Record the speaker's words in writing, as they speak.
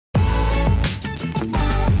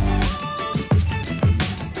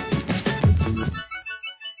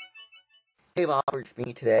Hey Bob, it's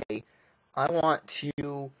me today. I want to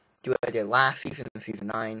do what I did last season,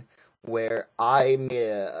 season 9, where I made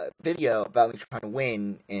a video about me trying to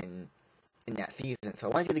win in that season. So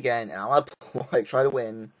I want to do it again, and I want to try to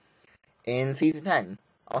win in season 10.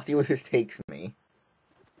 I'll see what this takes me.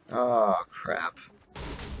 Oh, crap.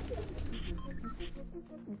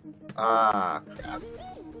 Ah, crap.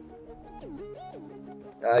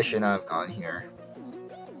 I should not have gone here.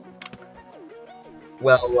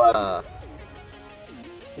 Well,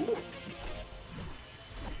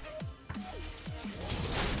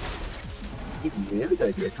 it's really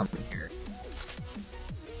good idea coming here.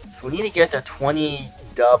 So we need to get the 20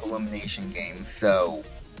 dub elimination game, so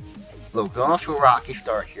look, we're going off to a rocky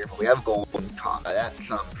start here, but we have golden combat.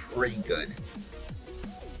 That's pretty good.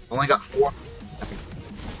 Only got 4.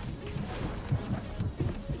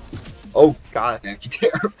 Oh god, that's actually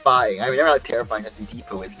terrifying. I remember how terrifying that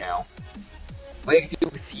depot is now. Wait, I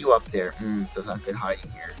can see you up there. So it's not good hiding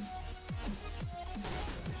here.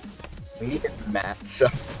 We need to get the map, so.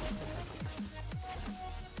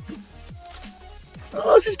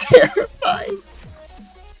 Oh, this is terrifying.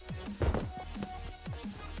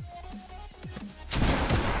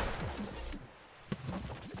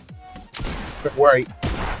 Don't worry.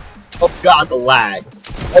 Oh god, the lag.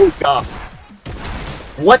 Oh god.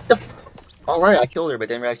 What the f— Alright, I killed her, but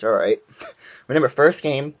then realized, alright. Remember, first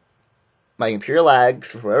game, my computer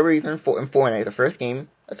lags, for whatever reason, in Fortnite, the first game,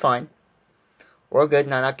 that's fine. We're all good,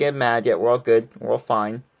 not getting mad yet, we're all good, we're all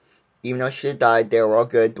fine. Even though she died there, we're all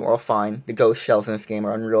good, we're all fine. The ghost shells in this game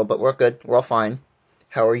are unreal, but we're good, we're all fine.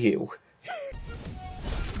 How are you?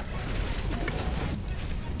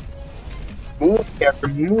 Move,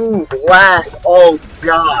 Jeffrey, move, lag, oh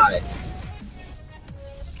god!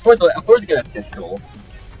 Of course get a pistol.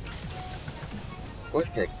 Of course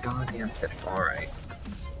get a goddamn pistol, alright.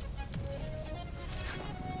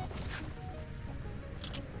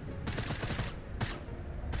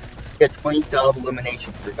 Get 20 dub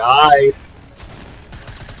elimination for guys.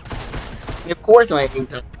 And of course I think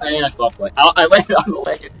that I landed on the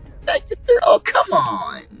leg. Oh come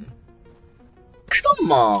on.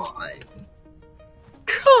 Come on.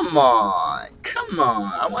 Come on. Come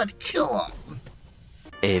on. I want to kill him.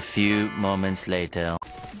 A few moments later.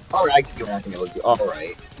 Alright, I can do what I can do.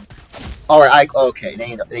 Alright. Alright, okay, they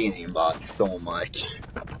ain't bought so much.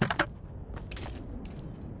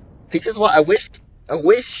 See, this is what I wish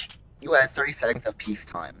you had 30 seconds of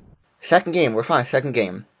peacetime. Second game, we're fine, second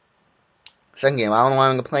game. Second game, I don't know why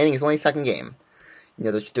I'm complaining, it's only second game. You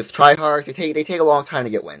know, there's tryhards, they take a long time to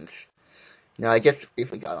get wins. You know, I guess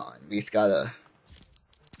if we got on, we just gotta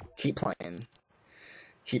keep playing.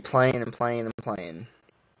 Keep playing and playing and playing.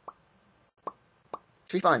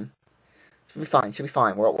 Should be fun. Should be fine, should be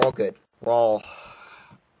fine, we're all good. We're all,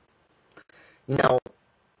 you know,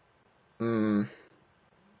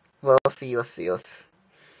 well, let's see.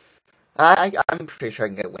 I'm pretty sure I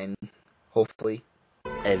can get a win. Hopefully.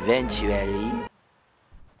 Eventually.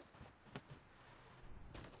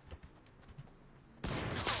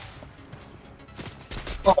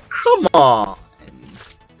 Oh, come on!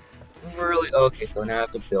 Really? Okay, so now I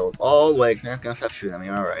have to build all the way, because I'm not gonna stop shooting at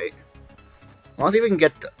me, alright. I want to see if we can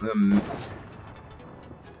get the,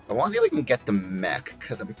 I want to see if we can get the mech,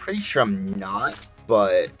 because I'm pretty sure I'm not,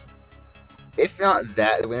 but if not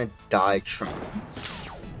that, they're gonna die trying.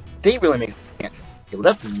 They really make sense. Well,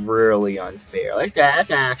 that's really unfair. Like,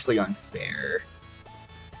 that's actually unfair.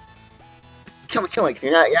 Kill me,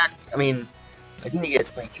 you're not, yeah, I mean, I think you get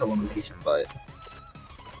 20 kill elimination, but...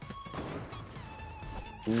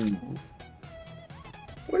 Ooh.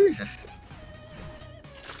 What is this?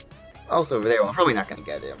 Oh, it's over there. Well, I'm probably not gonna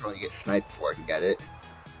get it. I'm probably gonna get sniped before I can get it.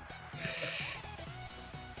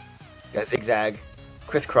 Got zigzag.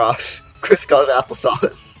 Crisscross. Crisscross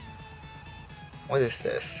applesauce. What is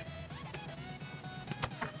this?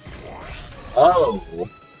 Oh!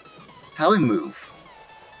 How do we move?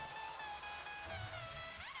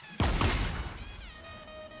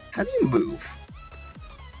 How do you move?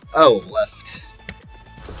 Oh, left.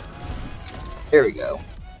 There we go.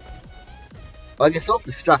 Oh, I can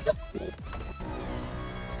self-destruct, that's cool.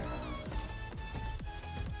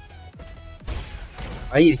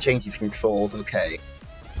 I need to change these controls, okay.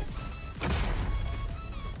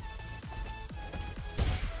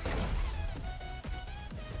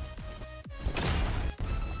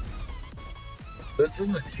 This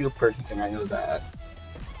is a two-person thing, I know that.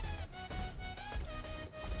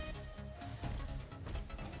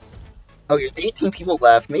 Okay, there's 18 people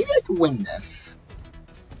left. Maybe I can win this.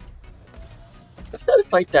 Let's try to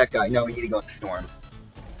fight that guy. No, we need to go with the storm.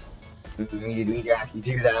 We need to actually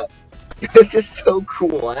do that. This is so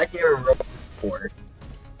cool. I can't remember before.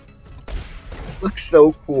 looks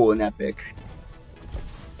so cool and epic.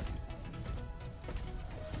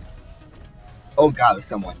 Oh god, there's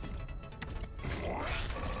someone.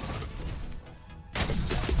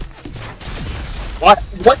 What?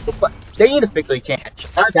 What the fuck? They need to fix what you can't.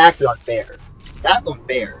 That's actually unfair. That's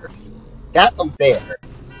unfair. That's unfair.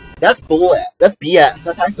 That's bull. That's BS.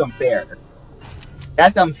 That's actually unfair.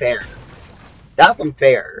 That's unfair. That's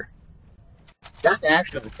unfair. That's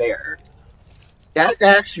actually unfair. That's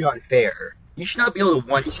actually unfair. You should not be able to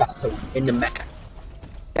one-shot someone in the map.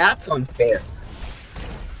 That's unfair.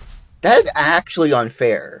 That is actually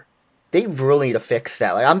unfair. They really need to fix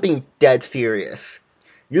that. Like, I'm being dead serious.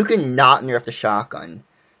 You cannot nerf the shotgun.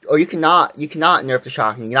 Or you cannot nerf the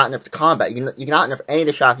shotgun, you cannot nerf the combat, you cannot nerf any of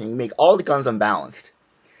the shotgun, you can make all the guns unbalanced.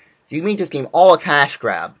 You can make this game all a cash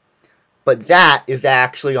grab. But that is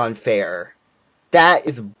actually unfair. That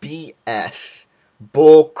is BS.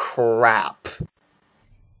 Bull crap.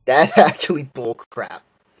 That's actually bull crap.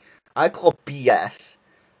 I call BS.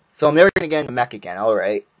 So I'm never gonna get in the mech again,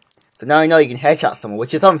 alright. So now I know you can headshot someone,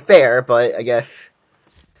 which is unfair, but I guess,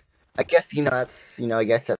 I guess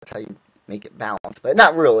that's how you make it balanced. But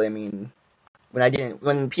not really, I mean,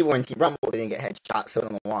 when people were in Team Rumble, they didn't get headshots, so I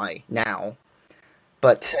don't know why now.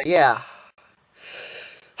 But, yeah.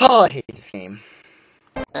 Oh, I hate this game.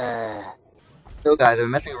 So guys, I'm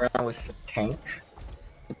messing around with some tank.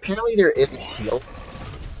 Apparently there is a shield.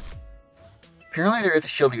 Apparently there is a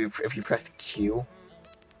shield if you press Q.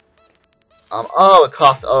 Oh, it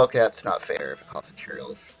costs. Oh, okay, that's not fair if it costs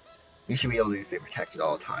materials. You should be able to be protected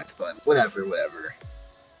all the time, but whatever.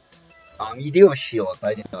 You do have a shield, but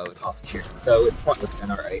I didn't know it would cost materials, so it's pointless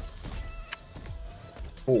then, alright.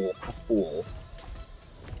 Cool.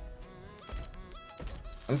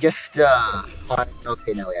 I'm just,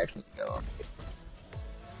 okay, now we actually go.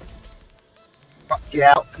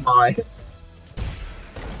 Get out, come on.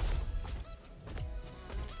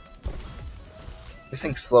 This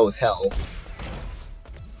thing's slow as hell.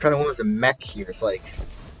 I'm trying to win with a mech here, it's like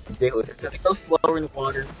ridiculous. Does it go slower in the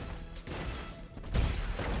water?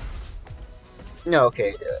 No,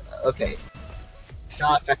 okay. It's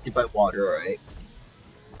not affected by water, alright.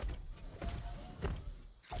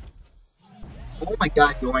 Oh my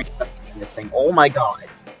god, you're going to this thing. Oh my god.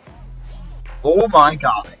 Look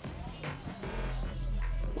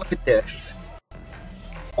at this.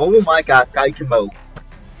 Oh my god, guy can moat.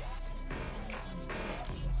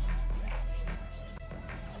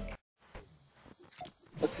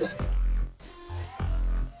 What's this?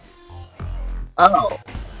 Oh.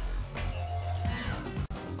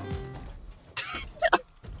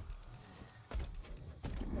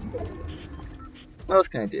 What else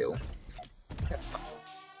can I do?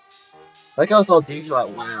 Like how it's all digital at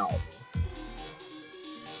WoW.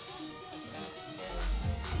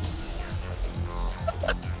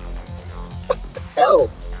 What the hell?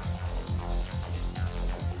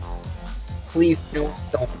 Please, no,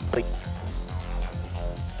 don't, please.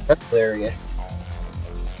 That's hilarious.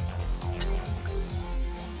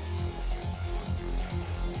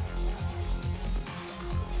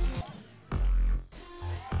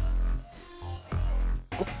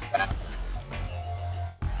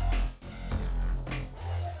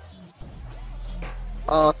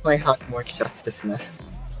 Oh, it's my how more shots dismiss.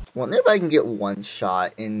 Well, maybe I can get one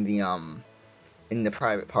shot in the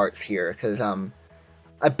private parts here, because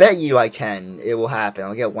I bet you I can. It will happen.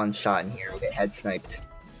 I'll get one shot in here. I'll get head sniped.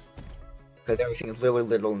 Because everything is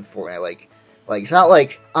little in Fortnite. Like it's not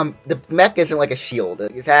like the mech isn't like a shield.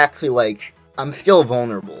 It's actually like I'm still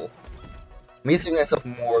vulnerable. I'm making myself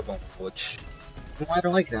more vulnerable, which I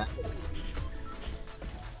don't like that.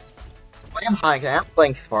 I am high. I am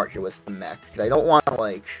playing smart here with the mech because I don't want to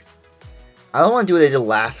I don't want to do what I did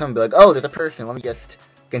last time and be like, oh, there's a person. Let me just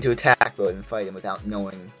get into attack mode and fight him without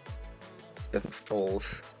knowing the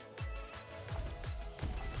controls.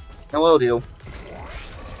 Now what I'll do.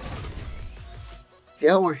 See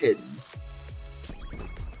how we're hidden.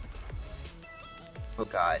 Oh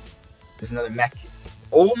god. There's another mech.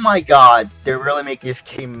 Oh my god. They're really making this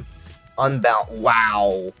game unbound.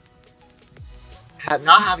 Wow.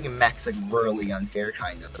 Not having a mech's like really unfair,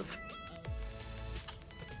 kind of.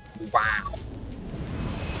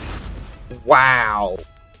 Wow.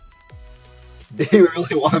 They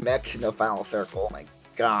really want mechs in the final circle. Oh my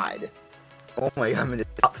god. Oh my god, I'm in the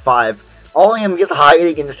top 5. All I am just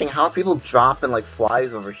hiding in this thing. How are people dropping like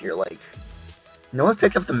flies over here? Like, no one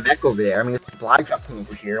picked up the mech over there. I mean, it's fly dropping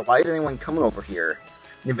over here. Why is anyone coming over here?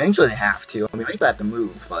 And eventually they have to. I mean, they have to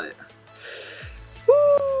move, but. Woo!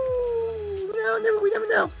 No, we never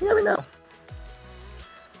know. You never know.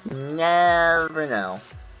 Never know.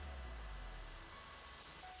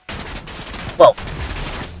 Whoa.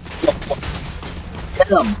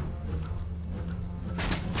 him!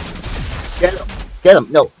 Get him! Get him!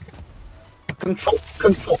 No! Control!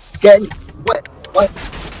 Control! Get him! What?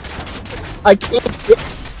 I can't get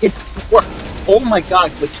it! Work! Oh my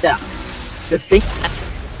god, glitched out. The thing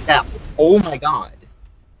out. Oh my god.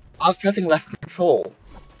 I was pressing left control.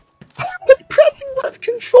 I was pressing left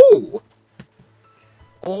control!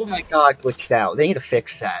 Oh my god, glitched out. They need to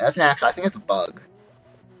fix that. That's an actual, I think it's a bug.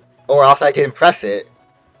 Or else I didn't press it.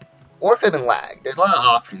 Or it could have been lagged. There's a lot of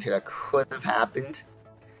options here that could have happened.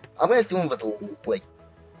 I'm gonna assume it was like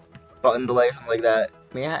button delay or something like that.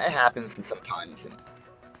 I mean, it happens sometimes in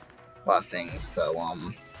a lot of things, so,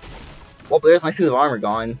 well, there's my suit of armor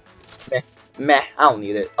gone. Meh, I don't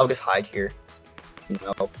need it. I'll just hide here. You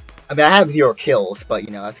know, I mean, I have 0 kills, but,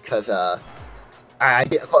 you know, that's because, I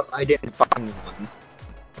didn't find one.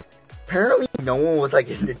 Apparently, no one was, like,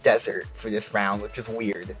 in the desert for this round, which is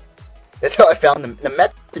weird. That's how I found the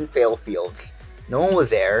Mets and fail fields. No one was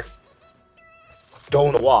there.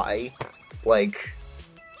 Don't know why. Like,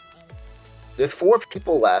 there's 4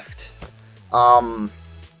 people left.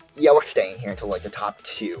 Yeah, we're staying here until, like, the top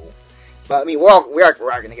 2. But, I mean, we are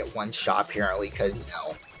gonna get one shot, apparently, because, you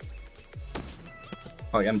know.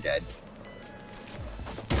 Oh, yeah, I'm dead.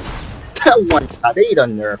 That one shot, they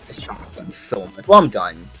done nerfed the shotgun so much. Well, I'm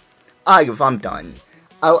done. I'm done.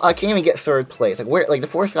 I can't even get 3rd place. Like, where, like, the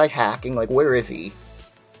 4th guy hacking, like, where is he?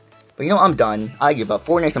 But, you know, I'm done. I give up.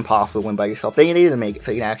 Fortnite's impossible to win by yourself. They need to make it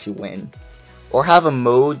so you can actually win. Or have a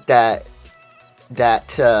mode that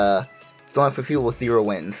is only for people with 0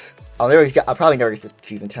 wins. I'll probably never get to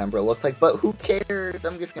Season 10, bro, it looks like, but who cares?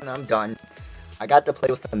 I'm done. I got to play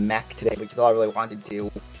with the mech today, which is all I really wanted to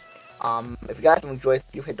do. If you guys enjoyed,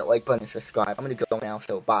 you hit the like button and subscribe. I'm gonna go now,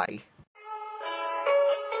 so bye.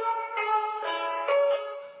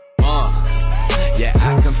 Yeah,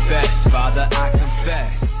 I confess, Father, I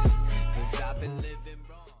confess.